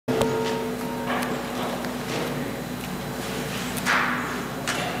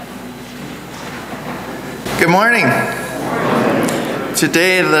Good morning.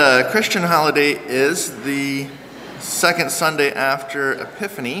 Today the Christian holiday is the second Sunday after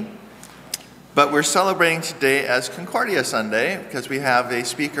Epiphany, but we're celebrating today as Concordia Sunday because we have a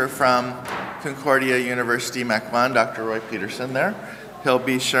speaker from Concordia University Mequon, Dr. Roy Peterson there. He'll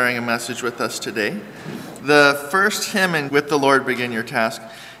be sharing a message with us today. The first hymn in With the Lord Begin Your Task,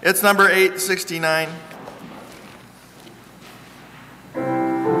 it's number 869.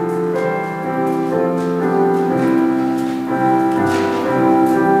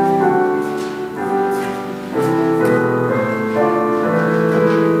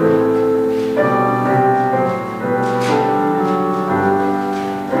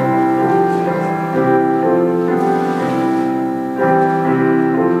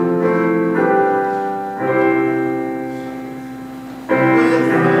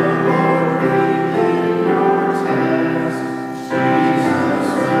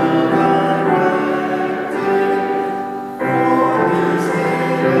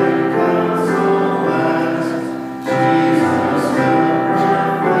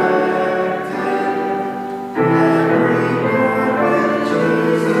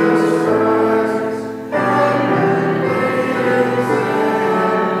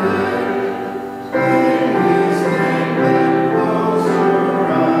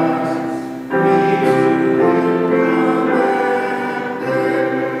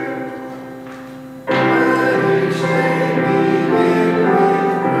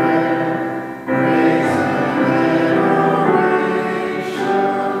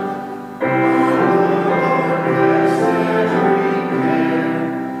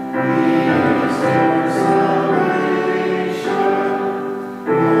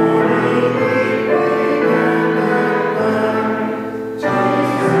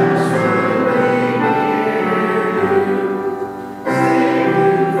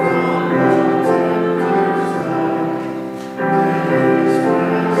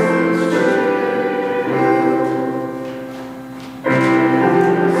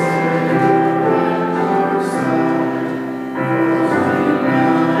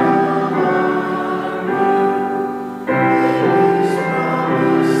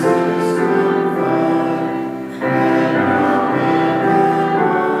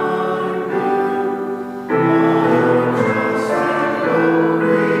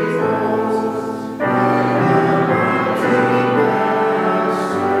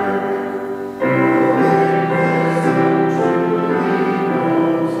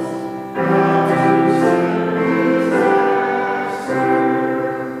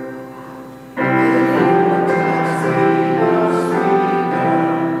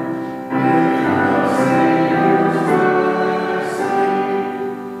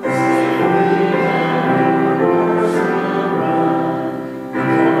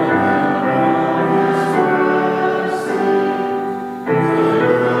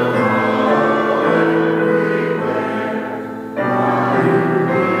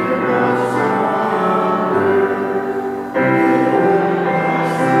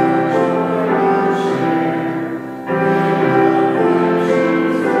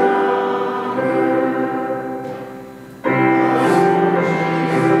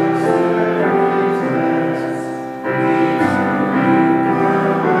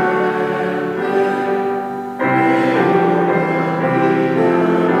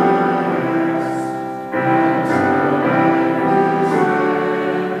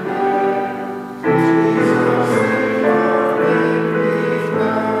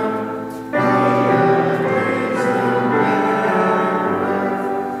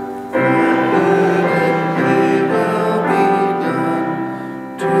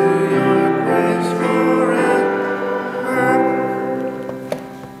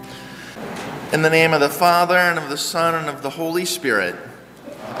 In the name of the Father, and of the Son, and of the Holy Spirit.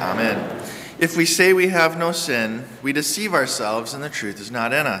 Amen. If we say we have no sin, we deceive ourselves, and the truth is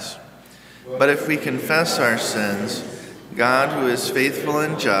not in us. But if we confess our sins, God, who is faithful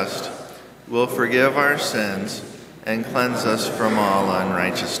and just, will forgive our sins and cleanse us from all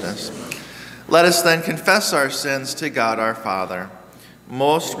unrighteousness. Let us then confess our sins to God our Father.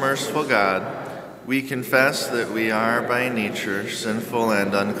 Most merciful God, we confess that we are by nature sinful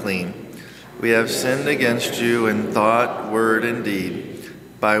and unclean. We have sinned against you in thought, word, and deed,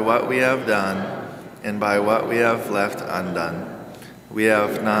 by what we have done and by what we have left undone. We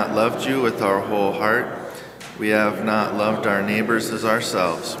have not loved you with our whole heart. We have not loved our neighbors as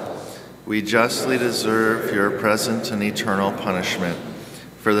ourselves. We justly deserve your present and eternal punishment.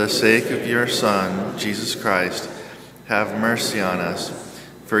 For the sake of your Son, Jesus Christ, have mercy on us.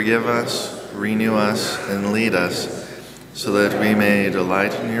 Forgive us, renew us, and lead us, so that we may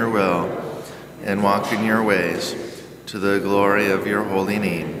delight in your will, and walk in your ways, to the glory of your holy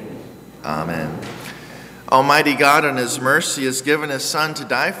name. Amen. Almighty God, in his mercy, has given his Son to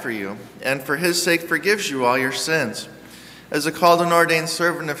die for you, and for his sake forgives you all your sins. As a called and ordained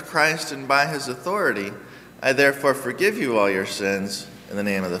servant of Christ and by his authority, I therefore forgive you all your sins, in the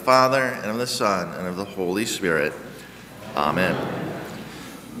name of the Father, and of the Son, and of the Holy Spirit. Amen.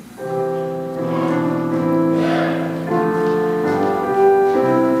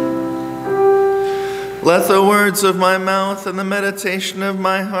 Let the words of my mouth and the meditation of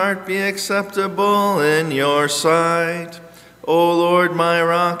my heart be acceptable in your sight, O Lord, my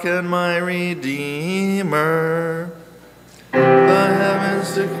rock and my redeemer. The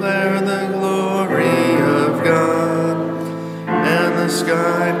heavens declare the glory of God, and the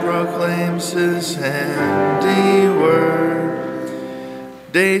sky proclaims his handiwork.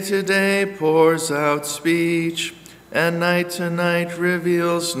 Day to day pours out speech, and night to night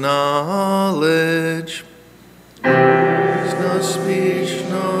reveals knowledge. There's no speech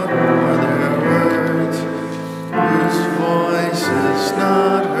nor other words, whose voice is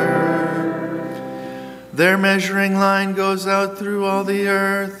not heard. Their measuring line goes out through all the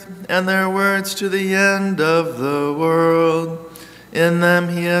earth, and their words to the end of the world. In them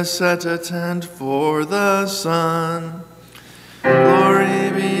he has set a tent for the sun. Glory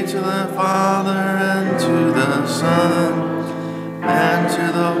be to the Father, and to the Son, and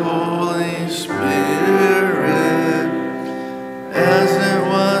to the Holy Spirit, as it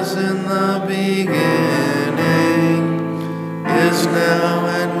was in the beginning, is now,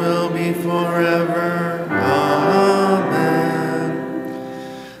 and will be forever. Amen.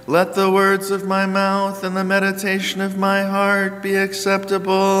 Let the words of my mouth and the meditation of my heart be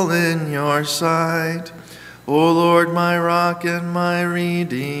acceptable in your sight, O Lord, my rock and my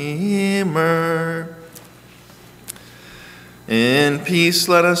redeemer. In peace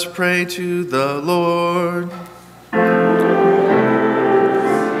let us pray to the Lord.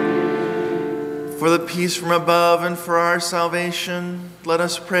 For the peace from above and for our salvation, let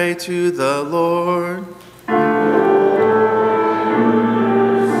us pray to the Lord.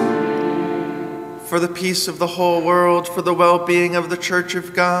 For the peace of the whole world, for the well-being of the Church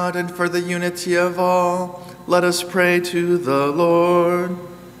of God, and for the unity of all, let us pray to the Lord.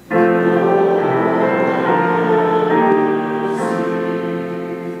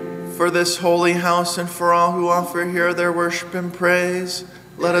 For this holy house and for all who offer here their worship and praise,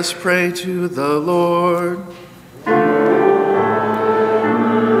 let us pray to the Lord.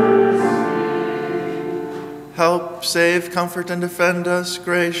 Help, save, comfort, and defend us,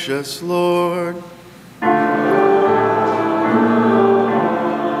 gracious Lord.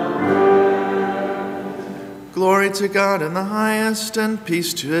 Glory to God in the highest, and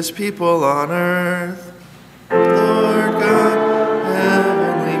peace to his people on earth. Lord God,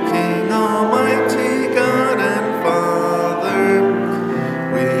 heavenly King, almighty God and Father,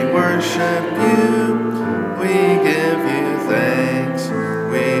 we worship you, we give you thanks,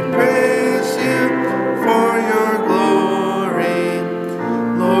 we praise you for your glory.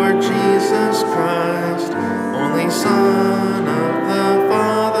 Lord Jesus Christ, only Son of the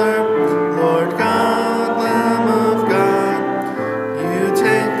Father, Lord God,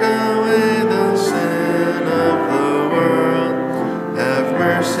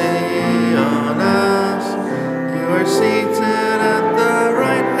 seated at the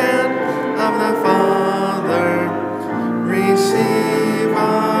right hand of the Father, receive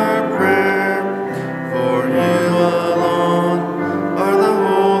our prayer, for you alone are the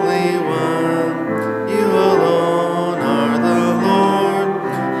Holy One, you alone are the Lord,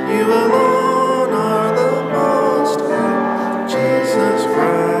 you alone are the Most High, Jesus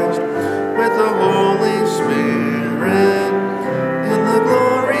Christ, with the Holy Spirit, in the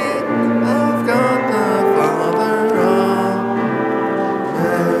glory of God the Father.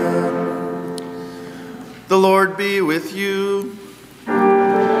 The Lord be with you.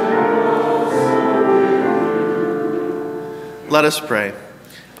 Let us pray.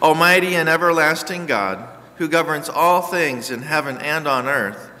 Almighty and everlasting God, who governs all things in heaven and on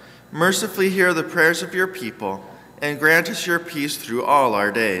earth, mercifully hear the prayers of your people and grant us your peace through all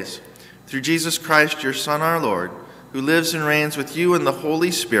our days. Through Jesus Christ, your Son, our Lord, who lives and reigns with you in the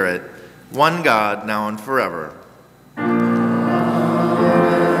Holy Spirit, one God, now and forever.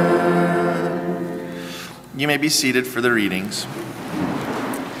 You may be seated for the readings.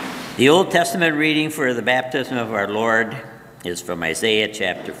 The Old Testament reading for the baptism of our Lord is from Isaiah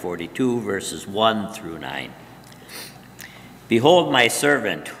chapter 42, verses 1 through 9. Behold my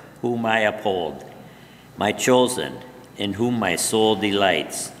servant, whom I uphold, my chosen, in whom my soul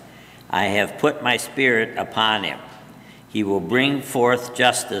delights. I have put my spirit upon him. He will bring forth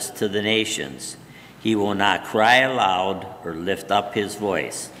justice to the nations. He will not cry aloud or lift up his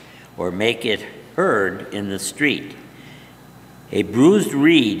voice or make it heard in the street. A bruised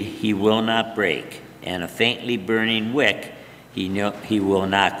reed he will not break, and a faintly burning wick he will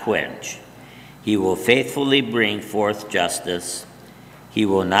not quench. He will faithfully bring forth justice. He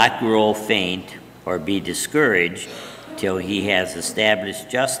will not grow faint or be discouraged till he has established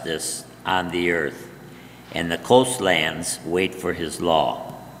justice on the earth, and the coastlands wait for his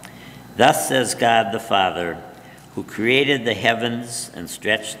law. Thus says God the Father, who created the heavens and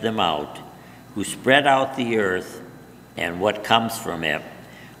stretched them out, who spread out the earth and what comes from it,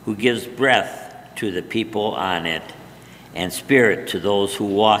 who gives breath to the people on it, and spirit to those who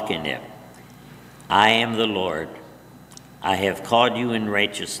walk in it. I am the Lord. I have called you in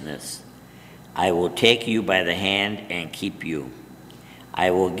righteousness. I will take you by the hand and keep you.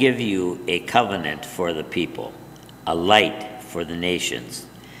 I will give you a covenant for the people, a light for the nations,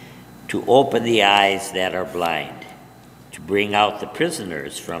 to open the eyes that are blind, to bring out the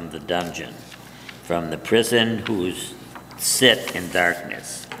prisoners from the dungeon, from the prison whose sit in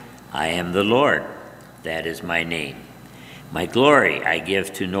darkness. I am the Lord, that is my name. My glory I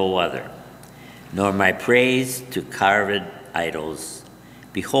give to no other, nor my praise to carved idols.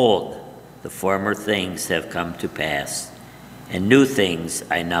 Behold, the former things have come to pass, and new things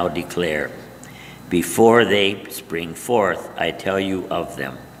I now declare. Before they spring forth, I tell you of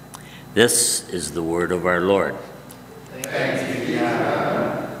them. This is the word of our Lord. Thanks be to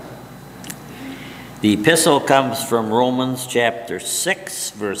God. The epistle comes from Romans chapter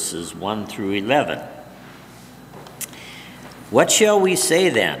 6, verses 1 through 11. What shall we say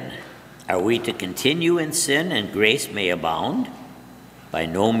then? Are we to continue in sin and grace may abound? By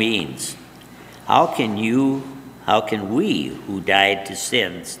no means. How can we who died to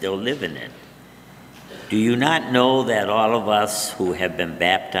sin still live in it? Do you not know that all of us who have been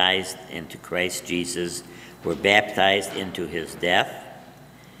baptized into Christ Jesus were baptized into his death?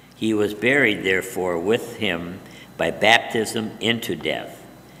 He was buried, therefore, with him by baptism into death.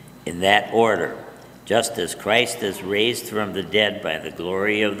 In that order, just as Christ is raised from the dead by the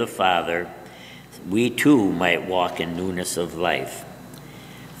glory of the Father, we too might walk in newness of life.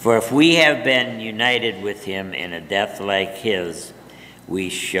 For if we have been united with him in a death like his, we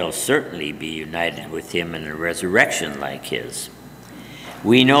shall certainly be united with him in a resurrection like his.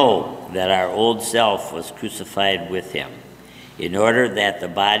 We know that our old self was crucified with him, in order that the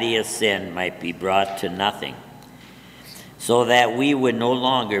body of sin might be brought to nothing, so that we would no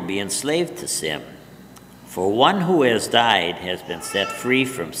longer be enslaved to sin. For one who has died has been set free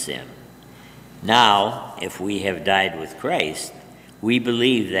from sin. Now, if we have died with Christ, we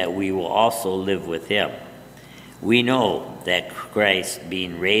believe that we will also live with him. We know that Christ,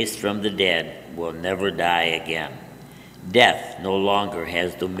 being raised from the dead, will never die again. Death no longer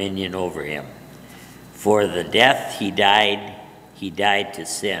has dominion over him. For the death he died to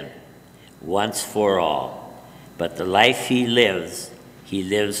sin, once for all. But the life he lives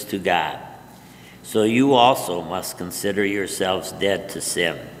to God. So you also must consider yourselves dead to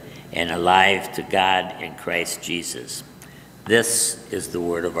sin and alive to God in Christ Jesus. This is the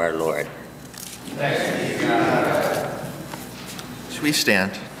word of our Lord. Thanks be to God. Should we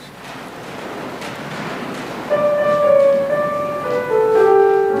stand?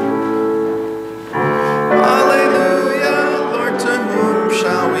 Alleluia, Lord, to whom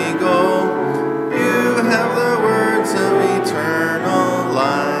shall we go? You have the words of eternal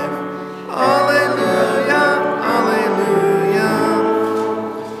life. Alleluia, alleluia.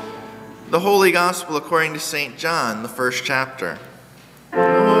 The Holy Gospel according to St. John, the first chapter.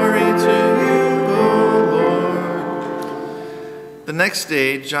 Glory to you, O Lord. The next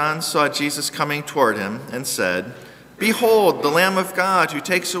day, John saw Jesus coming toward him and said, Behold, the Lamb of God who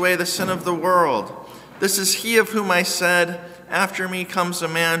takes away the sin of the world. This is he of whom I said, After me comes a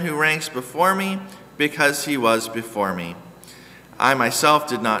man who ranks before me, because he was before me. I myself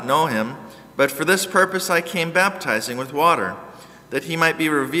did not know him, but for this purpose I came baptizing with water, that he might be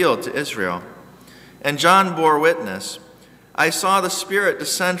revealed to Israel. And John bore witness. I saw the Spirit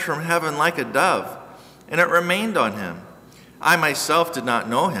descend from heaven like a dove, and it remained on him. I myself did not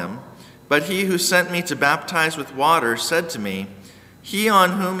know him, but he who sent me to baptize with water said to me, He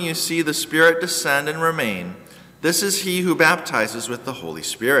on whom you see the Spirit descend and remain, this is he who baptizes with the Holy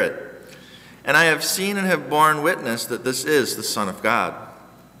Spirit. And I have seen and have borne witness that this is the Son of God.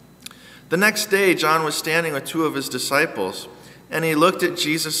 The next day John was standing with two of his disciples, and he looked at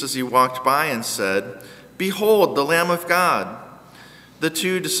Jesus as he walked by and said, Behold, the Lamb of God. The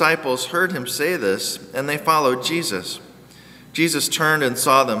two disciples heard him say this, and they followed Jesus. Jesus turned and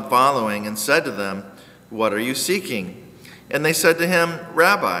saw them following and said to them, What are you seeking? And they said to him,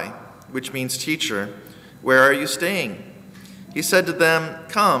 Rabbi, which means teacher, where are you staying? He said to them,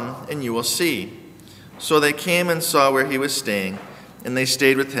 Come, and you will see. So they came and saw where he was staying, and they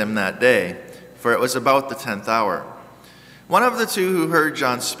stayed with him that day, for it was about the 10th hour. One of the two who heard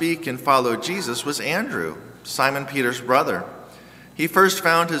John speak and followed Jesus was Andrew, Simon Peter's brother. He first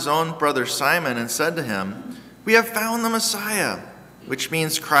found his own brother Simon and said to him, We have found the Messiah, which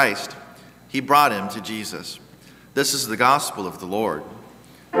means Christ. He brought him to Jesus. This is the gospel of the Lord.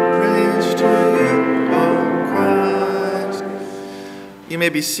 Praise to you, O Christ. You may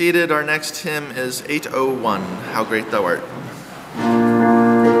be seated. Our next hymn is 801, How Great Thou Art.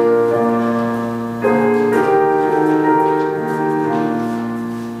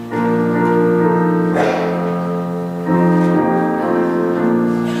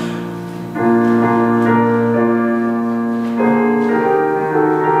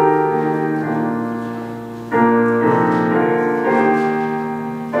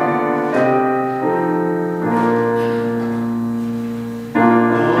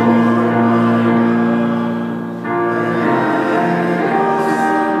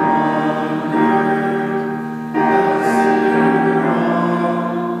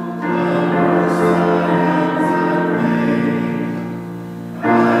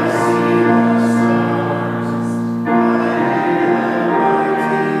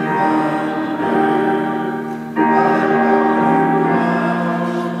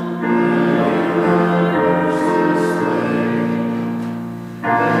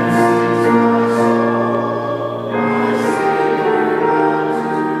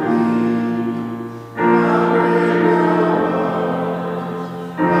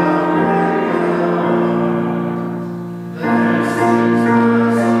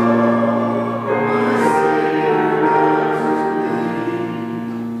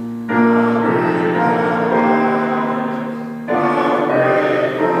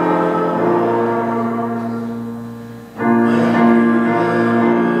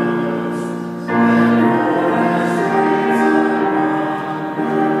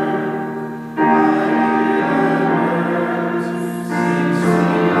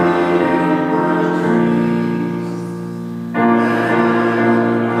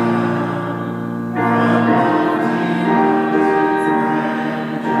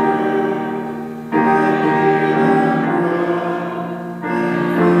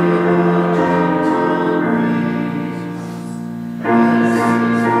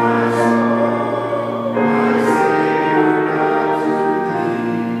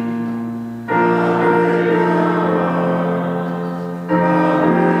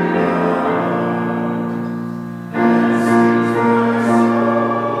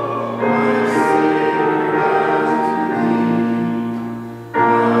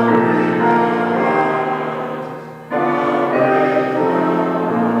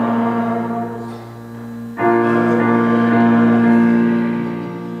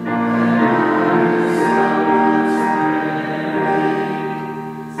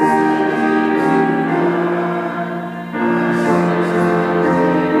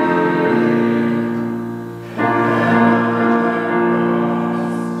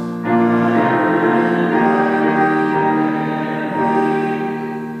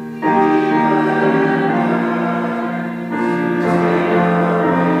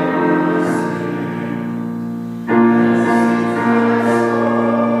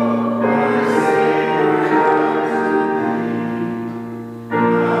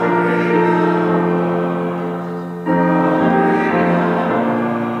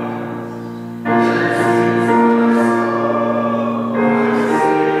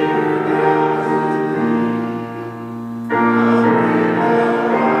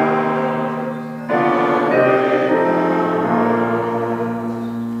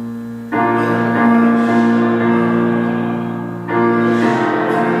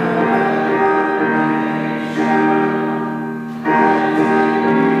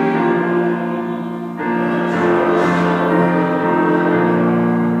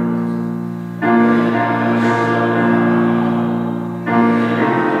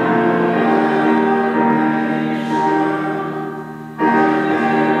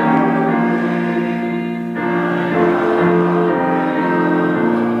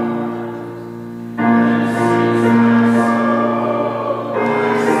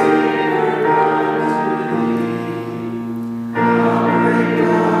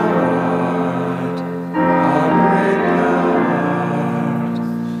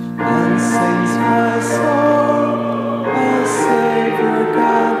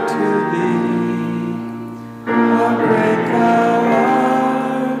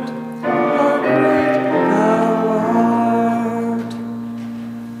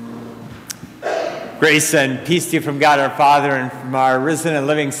 Grace and peace to you from God our Father and from our risen and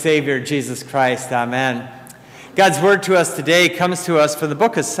living Savior, Jesus Christ. Amen. God's word to us today comes to us from the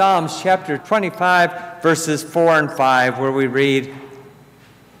book of Psalms, chapter 25, verses 4 and 5, where we read,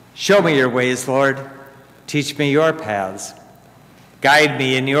 "Show me your ways, Lord. Teach me your paths. Guide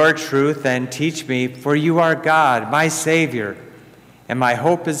me in your truth and teach me, for you are God, my Savior, and my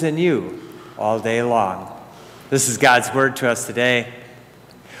hope is in you all day long." This is God's word to us today.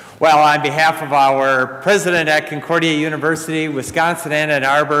 Well, on behalf of our president at Concordia University, Wisconsin Ann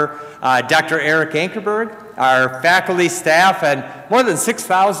Arbor, Dr. Eric Ankerberg, our faculty, staff, and more than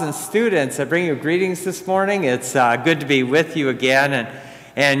 6,000 students, I bring you greetings this morning. It's good to be with you again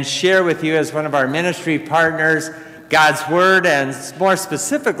and share with you as one of our ministry partners God's Word, and more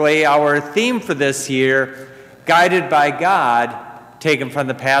specifically, our theme for this year, Guided by God, taken from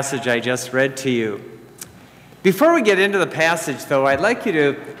the passage I just read to you. Before we get into the passage, though, I'd like you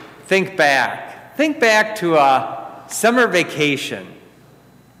to think back. Think back to a summer vacation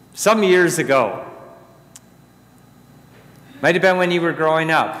some years ago. Might have been when you were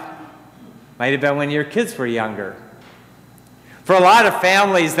growing up. Might have been when your kids were younger. For a lot of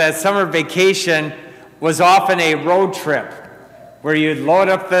families, that summer vacation was often a road trip where you'd load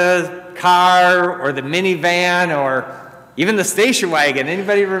up the car or the minivan or even the station wagon.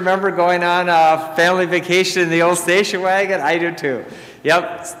 Anybody remember going on a family vacation in the old station wagon? I do too.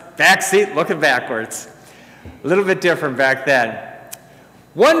 Yep, back seat looking backwards. A little bit different back then.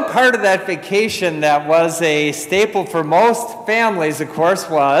 One part of that vacation that was a staple for most families, of course,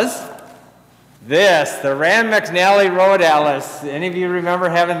 was this, the Rand McNally Road Alice. Any of you remember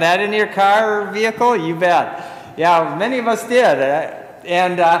having that in your car or vehicle? You bet. Yeah, many of us did.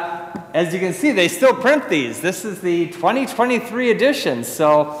 And as you can see, they still print these. This is the 2023 edition,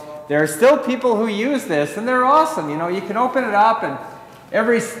 so there are still people who use this, and they're awesome. You know, you can open it up, and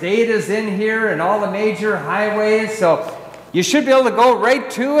every state is in here and all the major highways, so you should be able to go right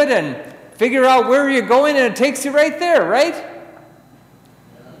to it and figure out where you're going, and it takes you right there, right?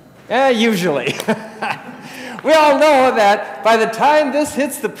 Yeah, usually. We all know that by the time this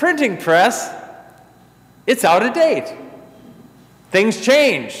hits the printing press, it's out of date. Things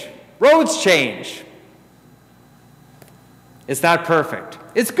change. Roads change. It's not perfect.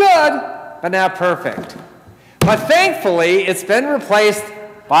 It's good, but not perfect. But thankfully, it's been replaced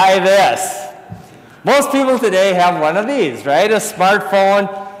by this. Most people today have one of these, right? A smartphone,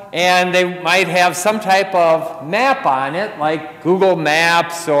 and they might have some type of map on it, like Google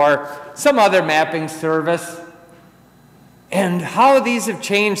Maps or some other mapping service. And how these have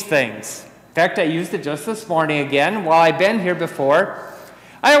changed things. In fact, I used it just this morning again. While I've been here before,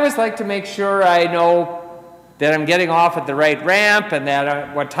 I always like to make sure I know that I'm getting off at the right ramp and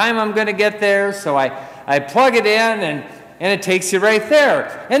that what time I'm going to get there. So I plug it in, and it takes you right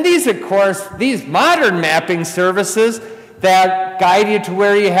there. And these, of course, these modern mapping services that guide you to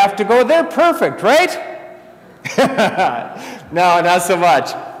where you have to go, they're perfect, right? No, not so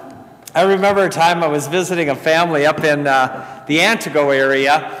much. I remember a time I was visiting a family up in the Antigo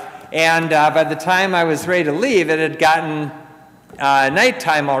area, and by the time I was ready to leave, it had gotten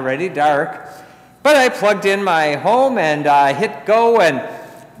nighttime already, dark. But I plugged in my home and hit go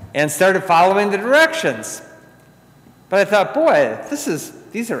and started following the directions. But I thought, boy,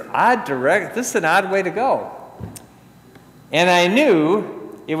 these are odd this is an odd way to go. And I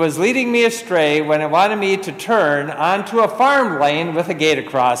knew it was leading me astray when it wanted me to turn onto a farm lane with a gate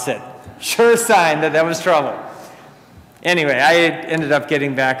across it. Sure sign that was trouble. Anyway, I ended up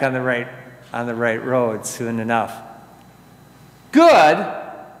getting back on the right road soon enough. Good,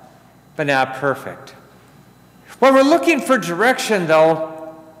 but not perfect. When we're looking for direction,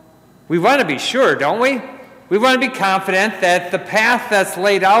 though, we want to be sure, don't we? We want to be confident that the path that's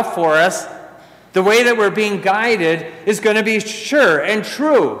laid out for us, the way that we're being guided, is going to be sure and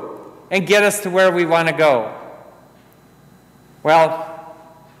true and get us to where we want to go. Well,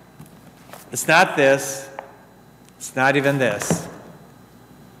 it's not this. It's not even this.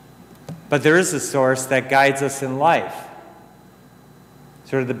 But there is a source that guides us in life.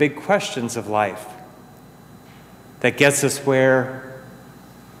 Sort of the big questions of life that gets us where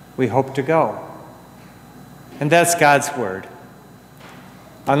we hope to go. And that's God's Word.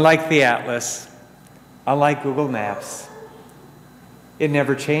 Unlike the Atlas, unlike Google Maps, it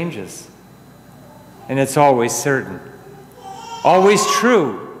never changes. And it's always certain, always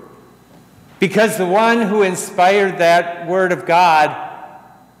true. Because the one who inspired that Word of God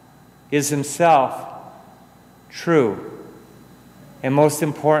is Himself true. And most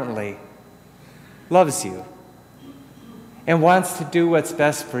importantly, loves you and wants to do what's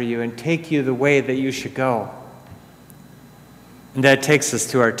best for you and take you the way that you should go. And that takes us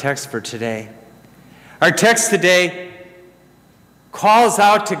to our text for today. Our text today calls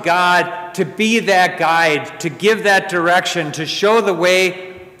out to God to be that guide, to give that direction, to show the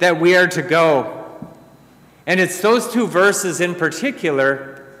way that we are to go. And it's those two verses in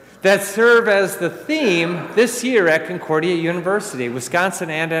particular that serve as the theme this year at Concordia University,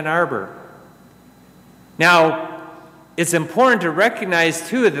 Wisconsin and Ann Arbor. Now, it's important to recognize,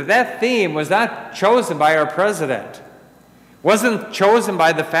 too, that that theme was not chosen by our president, wasn't chosen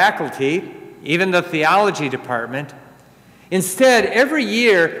by the faculty, even the theology department. Instead, every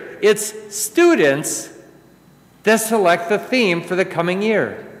year, it's students that select the theme for the coming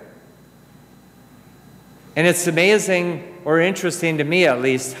year. And it's amazing, or interesting to me at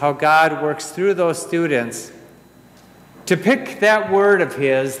least, how God works through those students to pick that word of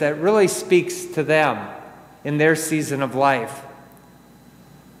His that really speaks to them in their season of life.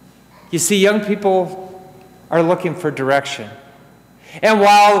 You see, young people are looking for direction. And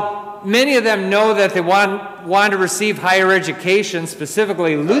while many of them know that they want to receive higher education,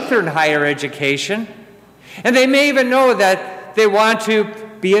 specifically Lutheran higher education, and they may even know that they want to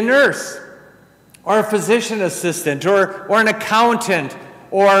be a nurse, or a physician assistant, or an accountant,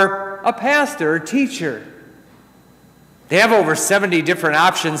 or a pastor or teacher. They have over 70 different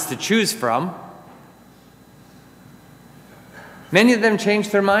options to choose from. Many of them change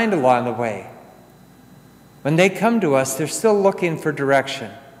their mind along the way. When they come to us, they're still looking for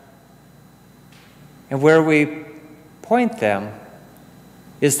direction. And where we point them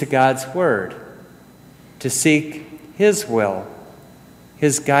is to God's Word, to seek His will,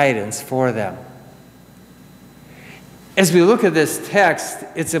 His guidance for them. As we look at this text,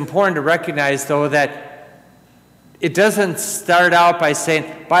 it's important to recognize, though, that it doesn't start out by saying,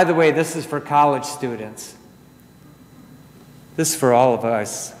 by the way, this is for college students. This is for all of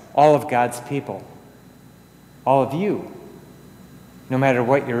us, all of God's people, all of you, no matter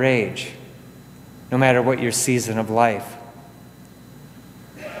what your age, no matter what your season of life.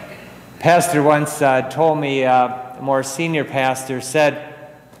 Pastor once told me, a more senior pastor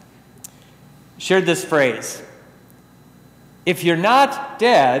shared this phrase: if you're not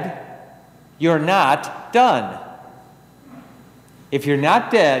dead, you're not done. If you're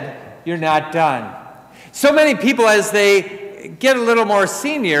not dead, you're not done. So many people, as they get a little more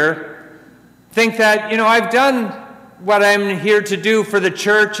senior, think that, I've done what I'm here to do for the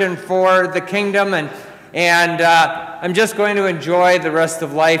church and for the kingdom, and I'm just going to enjoy the rest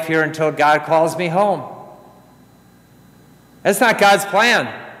of life here until God calls me home. That's not God's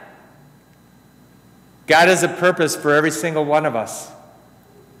plan. God has a purpose for every single one of us,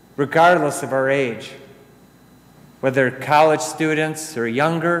 regardless of our age, whether college students or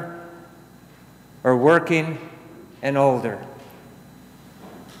younger, or working and older.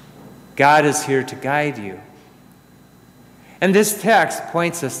 God is here to guide you. And this text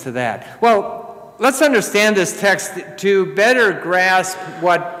points us to that. Well, let's understand this text. To better grasp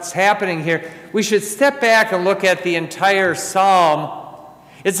what's happening here, we should step back and look at the entire psalm.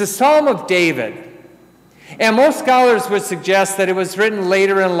 It's a psalm of David. And most scholars would suggest that it was written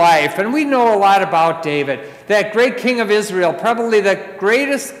later in life. And we know a lot about David, that great king of Israel, probably the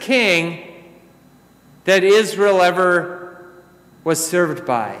greatest king that Israel ever was served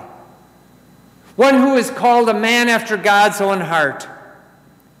by. One who is called a man after God's own heart.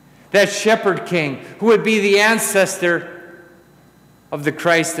 That shepherd king who would be the ancestor of the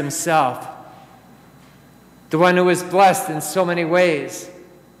Christ himself. The one who was blessed in so many ways,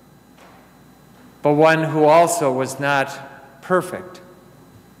 but one who also was not perfect.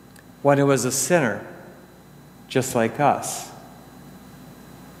 One who was a sinner, just like us.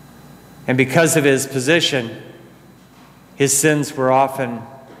 And because of his position, his sins were often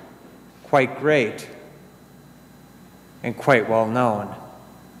quite great and quite well known.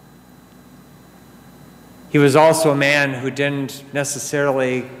 He was also a man who didn't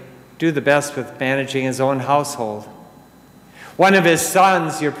necessarily do the best with managing his own household. One of his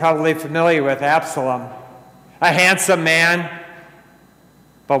sons, you're probably familiar with, Absalom, a handsome man,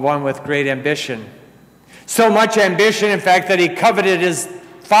 but one with great ambition. So much ambition, in fact, that he coveted his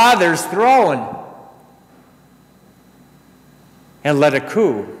father's throne and led a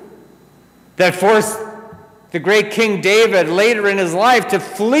coup that forced the great King David later in his life to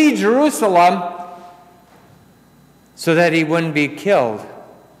flee Jerusalem so that he wouldn't be killed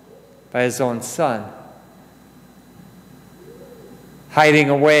by his own son. Hiding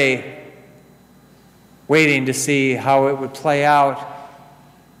away, waiting to see how it would play out.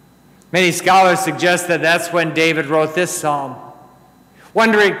 Many scholars suggest that that's when David wrote this psalm,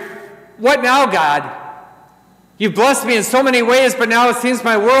 wondering, what now, God? You've blessed me in so many ways, but now it seems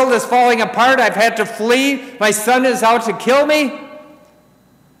my world is falling apart. I've had to flee. My son is out to kill me.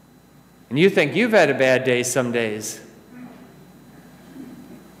 And you think you've had a bad day some days.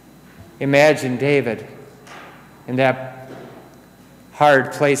 Imagine David in that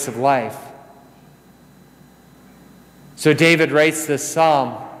hard place of life. So David writes this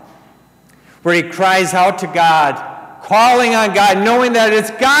psalm where he cries out to God, calling on God, knowing that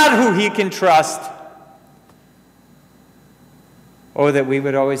it's God who he can trust. Oh, that we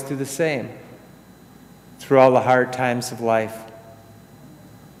would always do the same through all the hard times of life.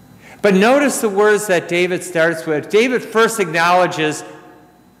 But notice the words that David starts with. David first acknowledges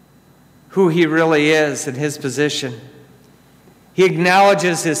who he really is and his position. He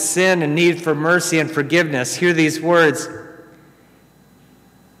acknowledges his sin and need for mercy and forgiveness. Hear these words.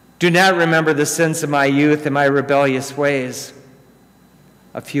 Do not remember the sins of my youth and my rebellious ways.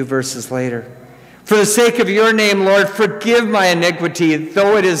 A few verses later. For the sake of your name, Lord, forgive my iniquity,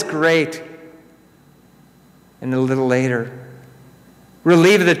 though it is great. And a little later.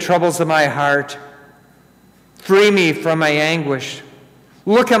 Relieve the troubles of my heart. Free me from my anguish.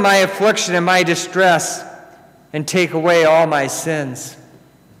 Look at my affliction and my distress, and take away all my sins.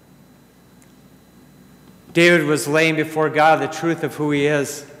 David was laying before God the truth of who he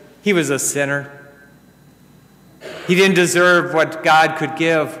is. He was a sinner. He didn't deserve what God could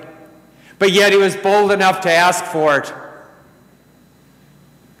give, but yet he was bold enough to ask for it,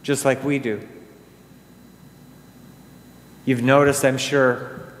 just like we do. You've noticed, I'm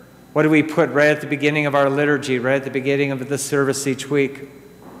sure, what do we put right at the beginning of our liturgy, right at the beginning of the service each week?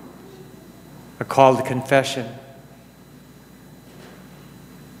 A call to confession,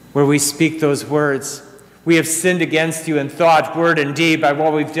 where we speak those words. We have sinned against you in thought, word, and deed, by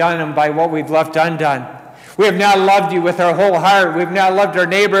what we've done and by what we've left undone. We have not loved you with our whole heart. We've not loved our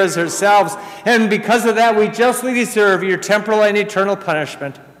neighbor as ourselves. And because of that, we justly deserve your temporal and eternal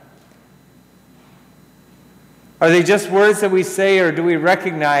punishment. Are they just words that we say, or do we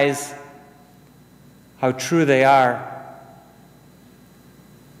recognize how true they are?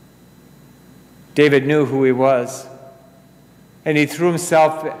 David knew who he was, and he threw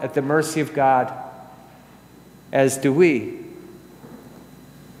himself at the mercy of God, as do we.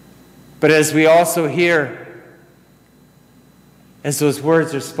 But as we also hear, as those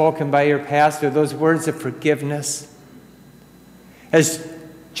words are spoken by your pastor, those words of forgiveness, as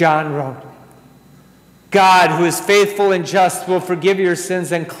John wrote, God, who is faithful and just, will forgive your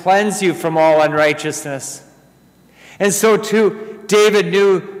sins and cleanse you from all unrighteousness. And so too, David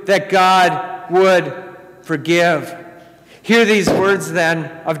knew that God would forgive. Hear these words then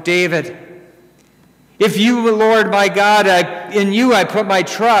of David. If you, Lord my God, in you I put my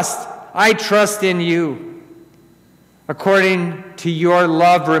trust. I trust in you. According to your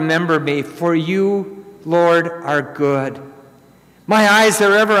love, remember me, for you, Lord, are good. My eyes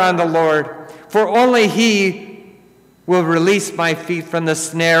are ever on the Lord, for only he will release my feet from the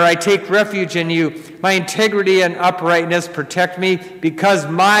snare. I take refuge in you. My integrity and uprightness protect me, because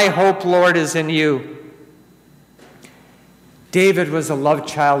my hope, Lord, is in you. David was a loved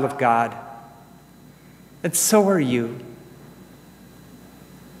child of God, and so are you.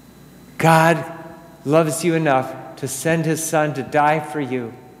 God loves you enough to send his Son to die for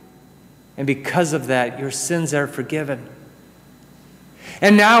you, and because of that, your sins are forgiven.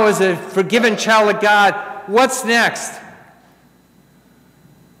 And now, as a forgiven child of God, what's next?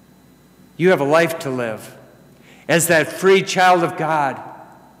 You have a life to live as that free child of God.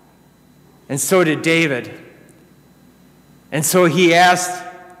 And so did David. And so he asked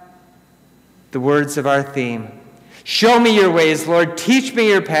the words of our theme. Show me your ways, Lord. Teach me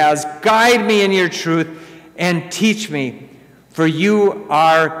your paths. Guide me in your truth and teach me. For you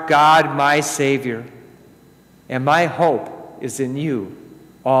are God, my Savior. And my hope is in you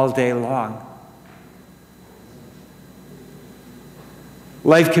all day long.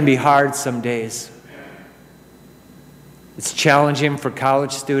 Life can be hard some days. It's challenging for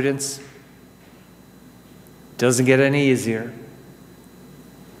college students. It doesn't get any easier.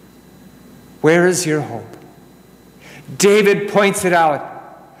 Where is your hope? David points it out.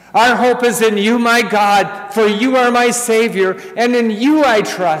 Our hope is in you, my God, for you are my Savior, and in you I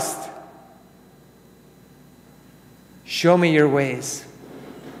trust. Show me your ways.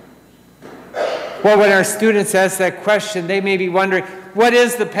 Well, when our students ask that question, they may be wondering, what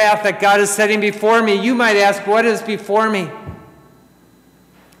is the path that God is setting before me? You might ask, what is before me?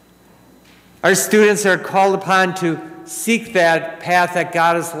 Our students are called upon to seek that path that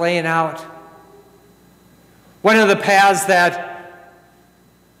God is laying out. One of the paths that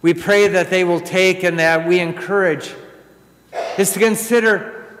we pray that they will take and that we encourage is to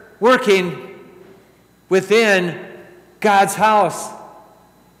consider working within God's house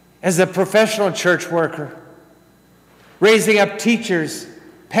as a professional church worker, raising up teachers,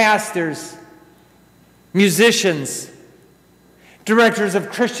 pastors, musicians, directors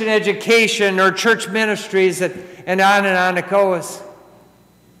of Christian education or church ministries, and on it goes.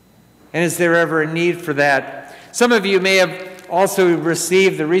 And is there ever a need for that? Some of you may have also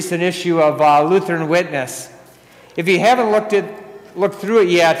received the recent issue of Lutheran Witness. If you haven't looked through it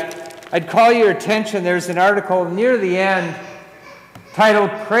yet, I'd call your attention. There's an article near the end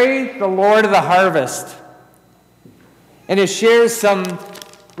titled, "Praise the Lord of the Harvest." And it shares some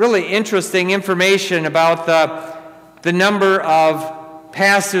really interesting information about the number of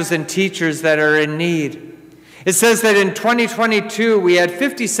pastors and teachers that are in need. It says that in 2022, we had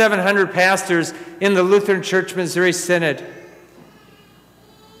 5,700 pastors in the Lutheran Church Missouri Synod.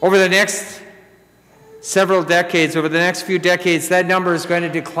 Over the next several decades, over the next few decades, that number is going to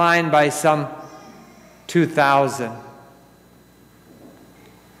decline by some 2,000.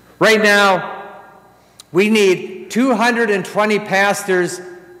 Right now, we need 220 pastors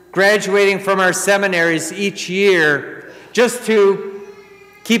graduating from our seminaries each year just to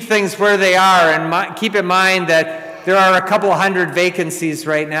keep things where they are, and keep in mind that there are a couple hundred vacancies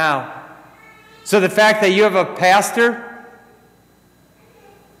right now. So the fact that you have a pastor,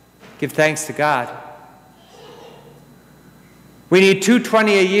 give thanks to God. We need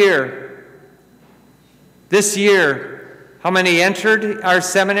 220 a year. This year, how many entered our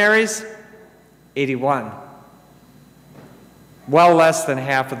seminaries? 81. Well less than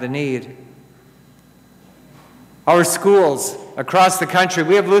half of the need. Our schools across the country,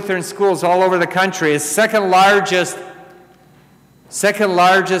 we have Lutheran schools all over the country. It's second largest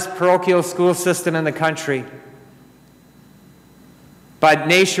parochial school system in the country. But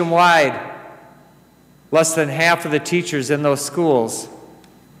nationwide, less than half of the teachers in those schools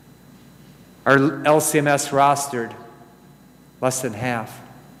are LCMS rostered. Less than half.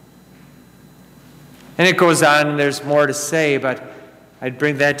 And it goes on, and there's more to say, but I'd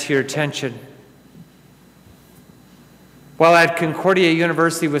bring that to your attention. Well, at Concordia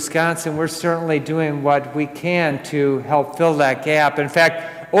University, Wisconsin, we're certainly doing what we can to help fill that gap. In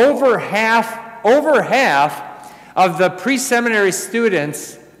fact, over half of the pre-seminary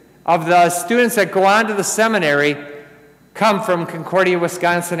students, of the students that go on to the seminary, come from Concordia,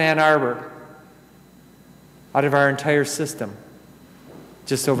 Wisconsin, Ann Arbor. Out of our entire system,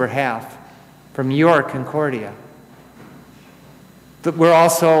 just over half from your Concordia. But we're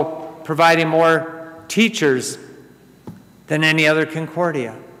also providing more teachers than any other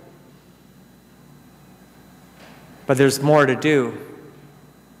Concordia. But there's more to do.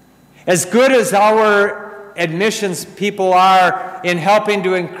 As good as our admissions people are in helping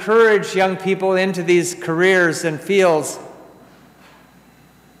to encourage young people into these careers and fields,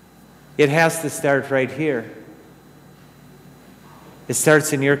 it has to start right here. It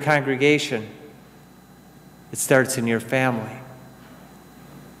starts in your congregation. It starts in your family.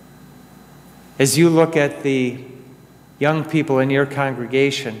 As you look at the young people in your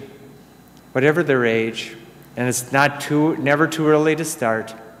congregation, whatever their age, and it's never too early to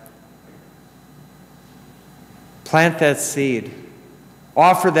start, plant that seed.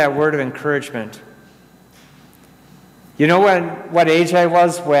 Offer that word of encouragement. You know what age I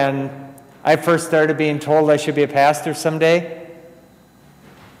was when I first started being told I should be a pastor someday?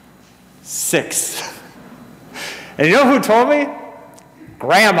 6. And you know who told me?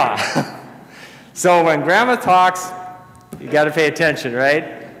 Grandma. So when Grandma talks, you got to pay attention,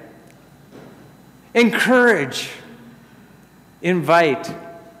 right? Encourage. Invite.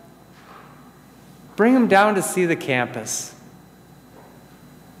 Bring them down to see the campus.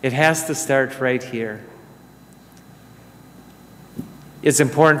 It has to start right here. It's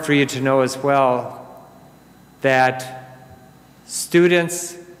important for you to know as well that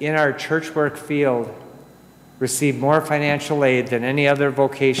students in our church work field receive more financial aid than any other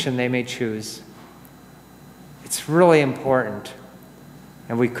vocation they may choose. It's really important,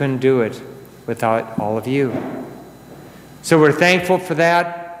 and we couldn't do it without all of you. So we're thankful for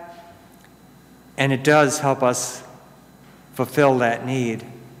that, and it does help us fulfill that need.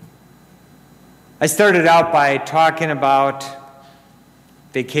 I started out by talking about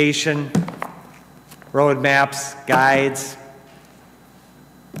vacation, road maps, guides.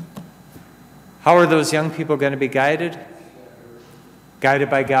 How are those young people going to be guided? Guided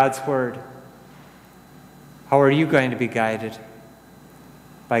by God's Word. How are you going to be guided?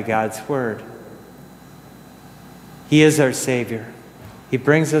 By God's Word. He is our Savior. He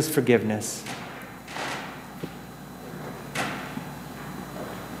brings us forgiveness.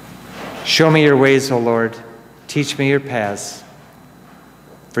 Show me your ways, O Lord. Teach me your paths.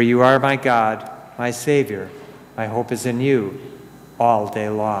 For you are my God, my Savior. My hope is in you all day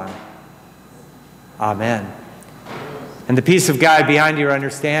long. Amen. And the peace of God beyond your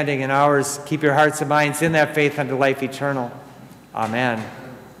understanding and ours, keep your hearts and minds in that faith unto life eternal. Amen.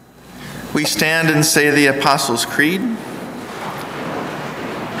 We stand and say the Apostles' Creed.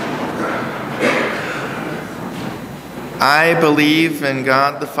 I believe in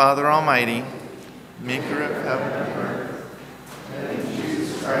God the Father Almighty, maker of heaven and earth, and in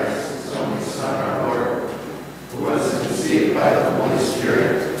Jesus Christ, his only Son, our Lord, who was conceived by the Holy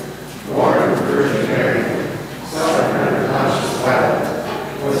Spirit, born of the Virgin Mary, suffered under Pontius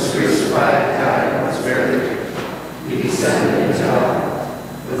Pilate, was crucified, died, and was buried. He descended into hell.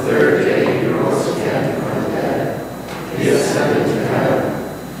 The third day he rose again from the dead. He ascended to heaven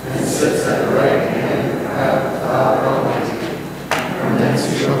and sits at the right hand of God the Father Almighty. From thence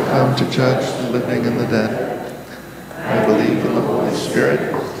he shall come to judge the living and the dead. I believe in the Holy Spirit,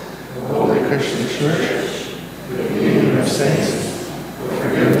 the Holy Christian Church, the communion of saints, the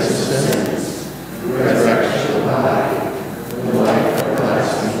forgiveness of sins, the resurrection of the body, and the life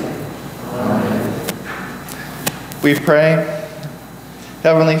everlasting. Amen. We pray.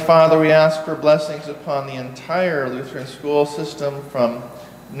 Heavenly Father, we ask for blessings upon the entire Lutheran school system, from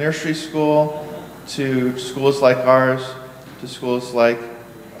nursery school to schools like ours, to schools like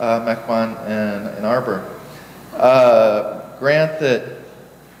Mequon and Ann Arbor. Grant that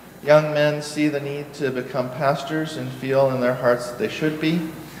young men see the need to become pastors and feel in their hearts that they should be.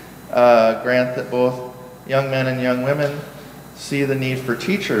 Grant that both young men and young women see the need for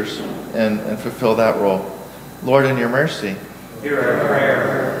teachers and fulfill that role. Lord, in your mercy. Hear our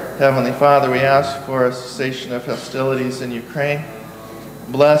prayer. Heavenly Father, we ask for a cessation of hostilities in Ukraine.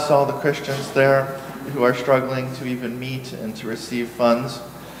 Bless all the Christians there who are struggling to even meet and to receive funds.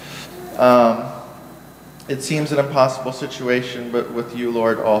 It seems an impossible situation, but with you,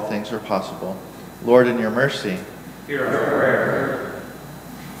 Lord, all things are possible. Lord, in your mercy. Hear our prayer.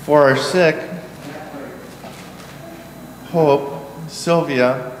 For our sick, Hope,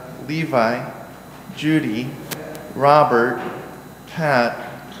 Sylvia, Levi, Judy, Robert, Pat,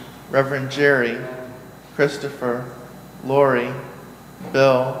 Reverend Jerry, Christopher, Lori,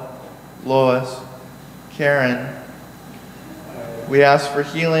 Bill, Lois, Karen, we ask for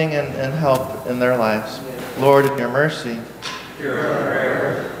healing and help in their lives. Lord, in your mercy. Hear our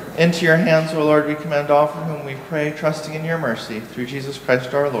prayer. Into your hands, O Lord, we commend all for whom we pray, trusting in your mercy, through Jesus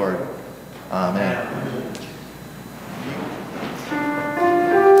Christ our Lord. Amen.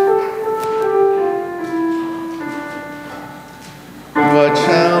 What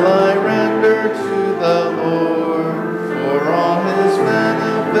shall I render to the Lord for all his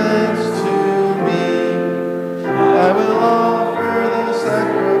benefits to me? I will offer the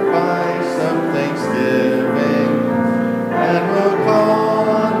sacrifice of thanksgiving and will call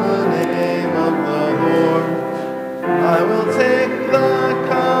on the name of the Lord. I will take the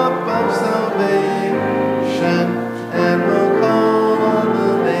cup of salvation and will call on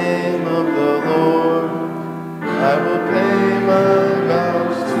the name of the Lord. I will pay my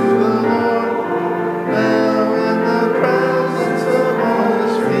vows to the Lord, now in the presence of all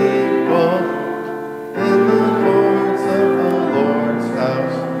his people, in the courts of the Lord's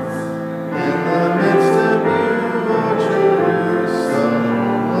house, in the midst of you, O Jerusalem.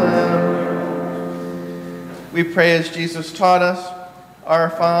 We pray as Jesus taught us, Our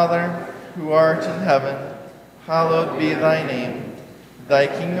Father, who art in heaven, hallowed be thy name. Thy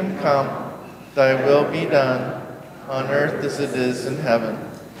kingdom come, thy will be done, on earth as it is in heaven.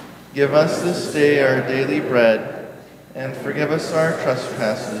 Give us this day our daily bread, and forgive us our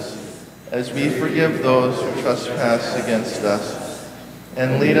trespasses, as we forgive those who trespass against us.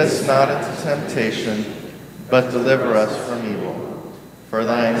 And lead us not into temptation, but deliver us from evil. For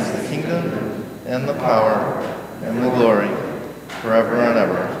thine is the kingdom, and the power, and the glory, forever and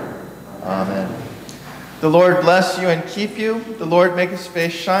ever. Amen. The Lord bless you and keep you. The Lord make his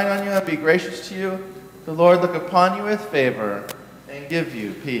face shine on you and be gracious to you. The Lord look upon you with favor and give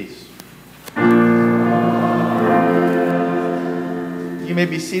you peace. You may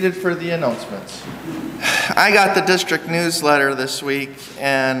be seated for the announcements. I got the district newsletter this week,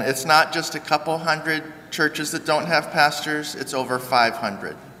 and it's not just a couple hundred churches that don't have pastors, it's over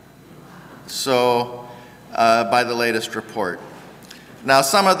 500. So, by the latest report. Now,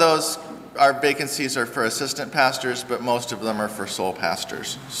 some of those vacancies are for assistant pastors, but most of them are for sole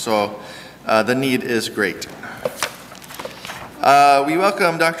pastors. So, the need is great. We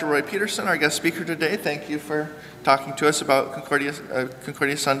welcome Dr. Roy Peterson, our guest speaker today. Thank you for talking to us about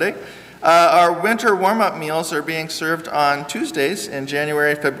Concordia Sunday. Our winter warm-up meals are being served on Tuesdays in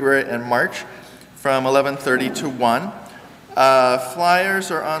January, February, and March from 11:30 to 1.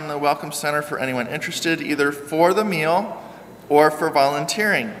 Flyers are on the Welcome Center for anyone interested, either for the meal or for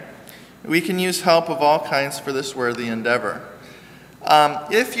volunteering. We can use help of all kinds for this worthy endeavor.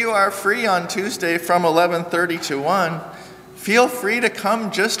 If you are free on Tuesday from 11:30 to 1, feel free to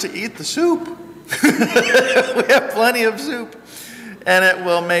come just to eat the soup. We have plenty of soup. And it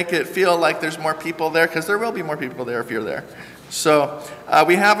will make it feel like there's more people there, because there will be more people there if you're there. So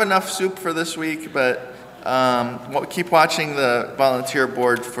we have enough soup for this week, but we'll keep watching the volunteer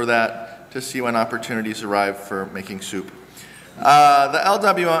board for that to see when opportunities arrive for making soup. The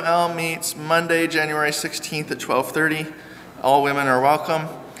LWML meets Monday, January 16th at 12:30. All women are welcome.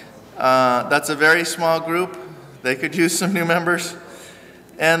 That's a very small group. They could use some new members.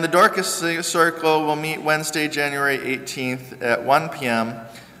 And the Dorcas Circle will meet Wednesday, January 18th at 1 p.m.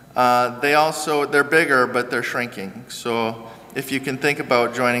 They're bigger, but they're shrinking. So if you can think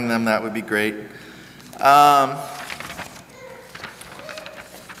about joining them, that would be great.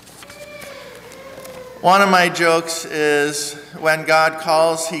 One of my jokes is, when God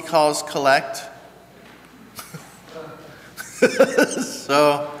calls, he calls collect.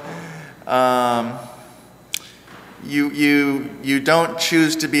 So, you don't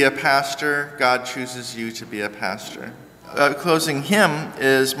choose to be a pastor, God chooses you to be a pastor. Closing hymn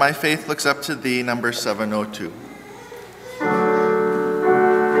is My Faith Looks Up to Thee, number 702.